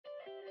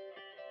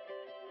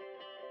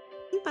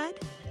Hey, bud.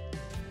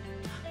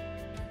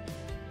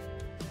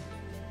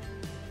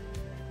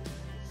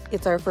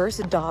 It's our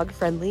first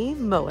dog-friendly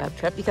Moab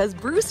trip because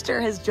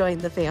Brewster has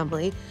joined the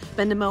family.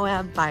 Been to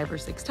Moab 5 or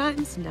 6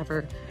 times,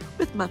 never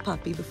with my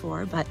puppy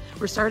before, but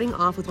we're starting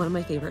off with one of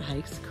my favorite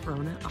hikes,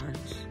 Corona Arch.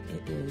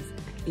 It is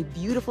a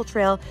beautiful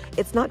trail.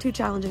 It's not too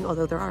challenging,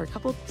 although there are a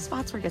couple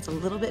spots where it gets a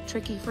little bit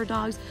tricky for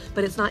dogs,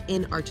 but it's not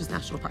in Arches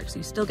National Park. So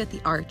you still get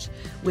the arch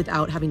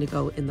without having to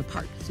go in the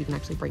park. So you can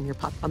actually bring your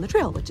pup on the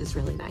trail, which is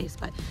really nice.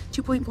 But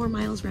 2.4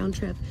 miles round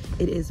trip.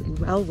 It is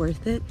well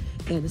worth it,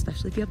 and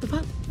especially if you have the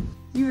pup.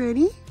 You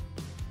ready?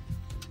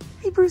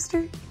 Hey,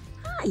 Brewster.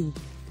 Hi.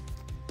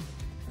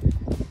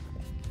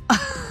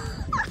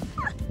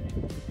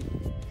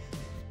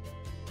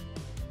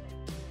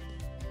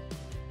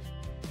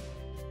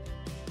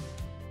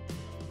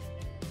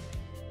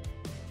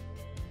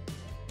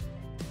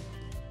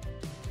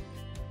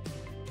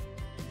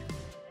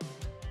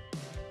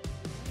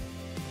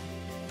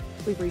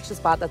 We've reached a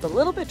spot that's a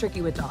little bit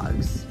tricky with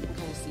dogs. You can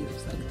kind of see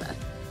there's like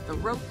the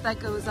rope that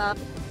goes up.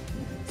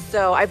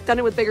 So I've done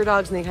it with bigger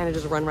dogs and they kind of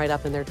just run right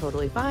up and they're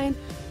totally fine.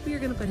 We are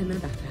gonna put him in a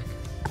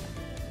backpack.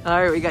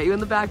 All right, we got you in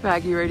the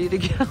backpack. You ready to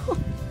go?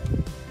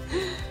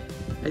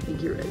 I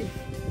think you're ready.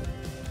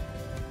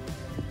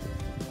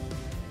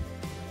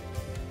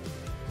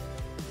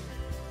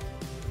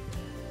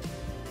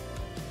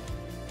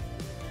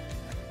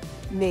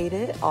 Made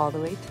it all the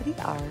way to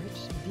the arch.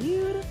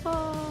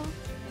 Beautiful.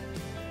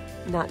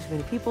 Not too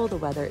many people, the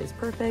weather is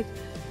perfect.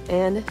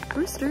 And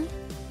Brewster,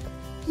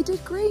 you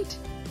did great.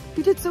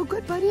 You did so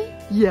good, buddy.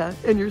 Yeah,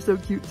 and you're so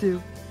cute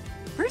too.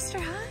 Brewster,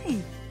 hi.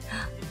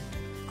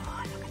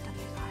 Oh, look at the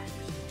big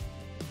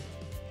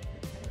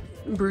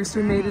arch.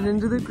 Brewster made it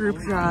into the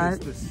group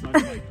shot.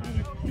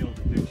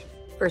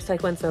 First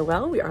hike went so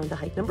well, we are on to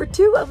hike number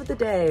 2 of the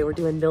day. We're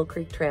doing Mill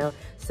Creek Trail,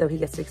 so he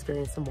gets to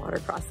experience some water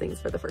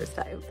crossings for the first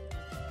time.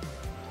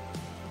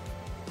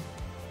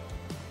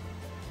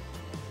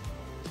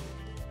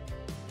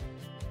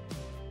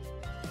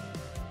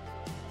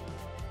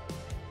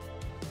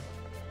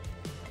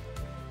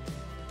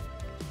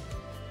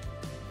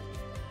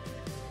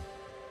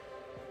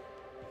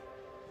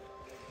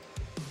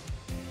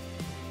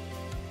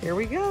 Here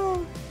we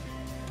go.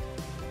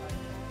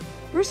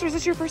 Brewster, is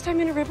this your first time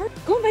in a river?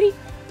 Go on, buddy.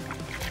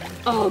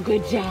 Oh,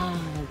 good job.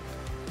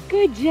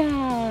 Good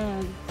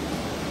job.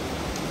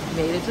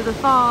 Made it to the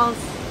falls.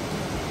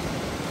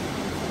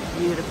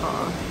 Beautiful.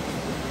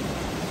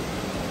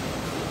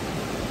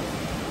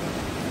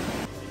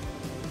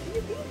 What do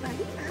you think,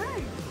 buddy? Hi.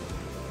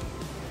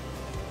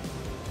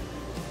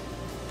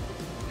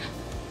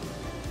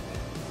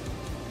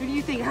 What do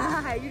you think?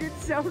 Hi, you did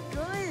so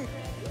good.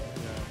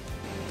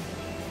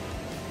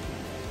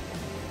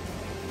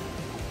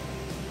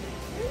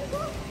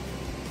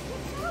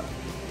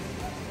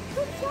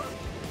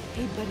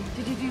 Hey, buddy,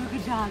 did you do a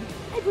good job?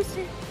 Hey,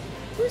 Brewster.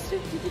 Brewster,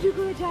 did you do a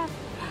good job?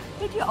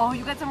 Did you? Oh,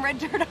 you got some red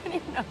dirt on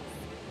your nose.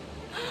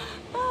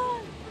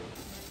 Oh.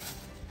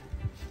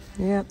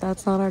 Yep,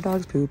 that's not our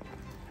dog's poop.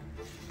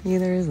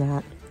 Neither is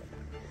that.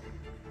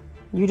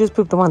 You just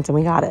pooped the once and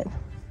we got it.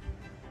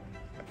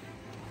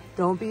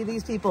 Don't be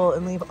these people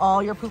and leave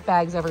all your poop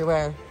bags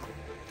everywhere.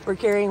 We're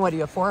carrying, what do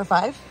you have, 4 or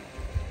 5?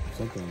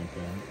 Something like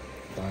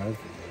that. 5.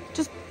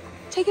 Just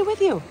take it with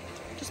you.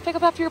 Just pick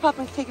up after your pup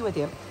and take it with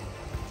you.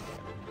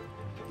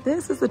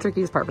 This is the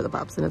trickiest part for the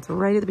pups, and it's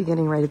right at the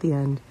beginning, right at the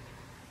end.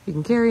 You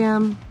can carry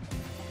them.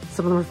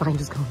 Some of them are fine,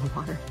 just go in the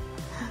water.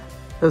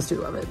 Those 2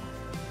 love it.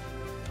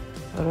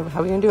 How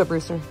are we gonna do it,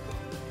 Brewster?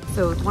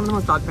 So one of the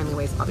most dog-friendly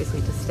ways,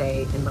 obviously, to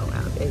stay in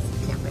Moab is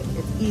camping.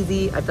 It's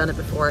easy, I've done it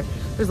before.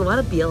 There's a lot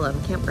of BLM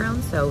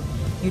campgrounds, so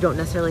you don't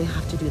necessarily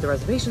have to do the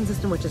reservation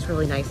system, which is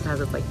really nice. It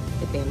has its like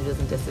advantages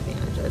and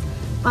disadvantages.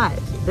 But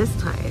this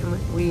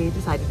time we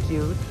decided to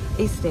do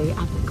a stay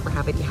at the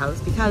Gravity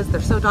House because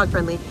they're so dog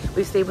friendly.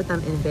 We've stayed with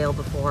them in Vail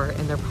before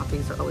and their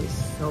puppies are always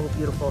so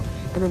beautiful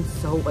and then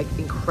so like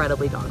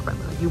incredibly dog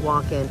friendly. Like you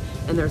walk in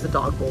and there's a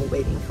dog bowl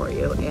waiting for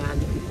you,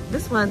 and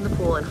this one, the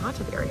pool and hot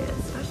tub area, is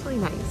especially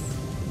nice.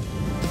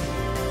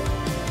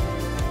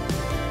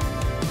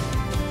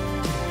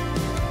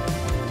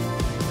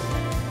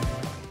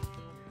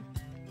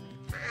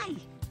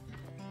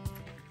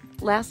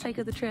 Last hike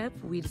of the trip,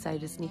 we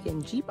decided to sneak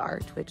in Jeep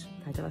Arch, which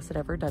neither of us had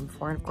ever done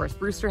before. And of course,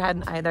 Brewster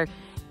hadn't either.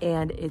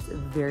 And it's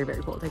very,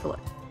 very cool. Take a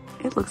look.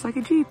 It looks like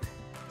a Jeep.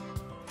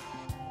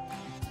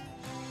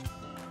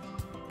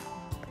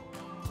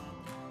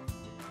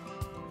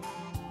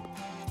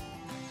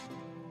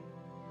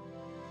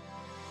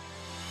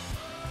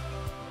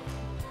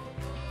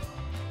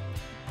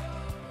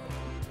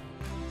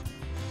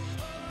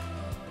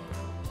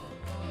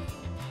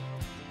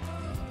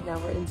 Now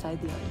we're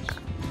inside the arch.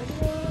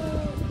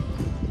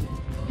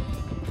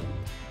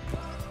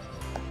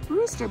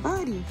 Brewster,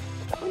 buddy,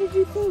 what did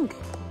you think?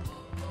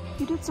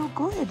 You did so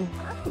good.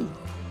 Hi.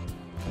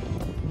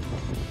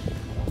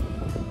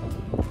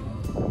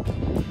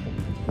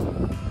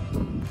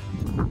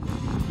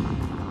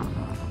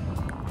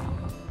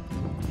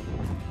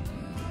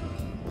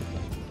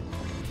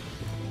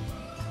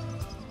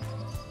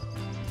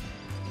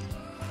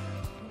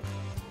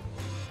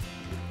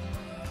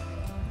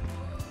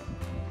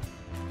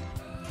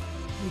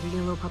 You taking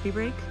a little puppy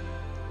break?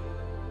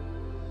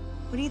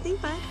 What do you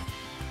think, bud?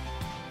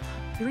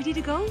 You ready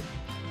to go?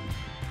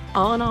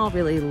 All in all,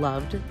 really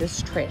loved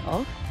this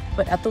trail,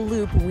 but at the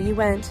loop we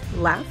went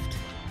left,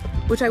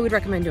 which I would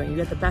recommend doing. You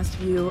get the best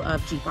view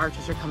of Jeep Arch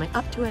as you're coming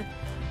up to it.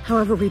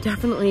 However, we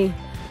definitely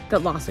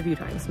got lost a few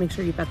times. Make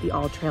sure you've got the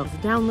all trails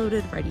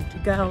downloaded, ready to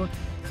go.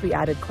 So we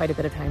added quite a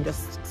bit of time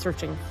just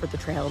searching for the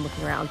trail and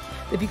looking around.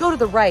 If you go to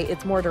the right,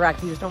 it's more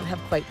direct. You just don't have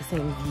quite the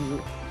same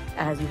view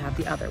as you have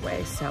the other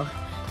way. So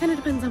kind of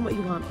depends on what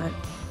you want, but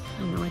I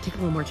don't know, I take a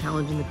little more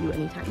challenge in the view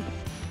anytime.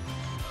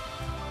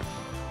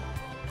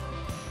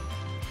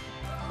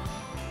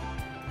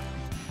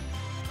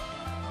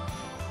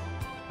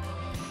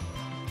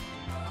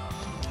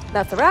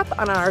 That's a wrap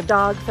on our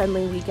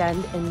dog-friendly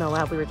weekend in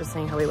Moab. We were just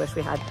saying how we wish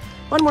we had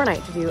one more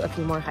night to do a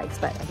few more hikes,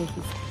 but I think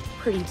he's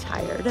pretty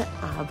tired.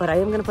 But I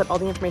am gonna put all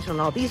the information on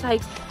all these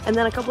hikes and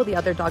then a couple of the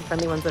other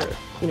dog-friendly ones that are,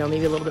 you know,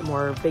 maybe a little bit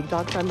more big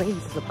dog-friendly.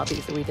 This is the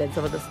puppies, so we did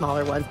some of the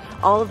smaller ones.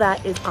 All of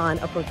that is on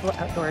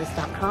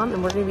approachableoutdoors.com,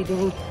 and we're gonna be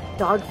doing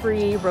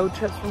dog-free road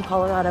trips from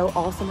Colorado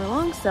all summer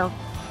long. So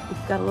if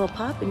you've got a little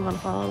pup and you wanna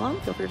follow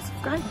along, feel free to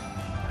subscribe.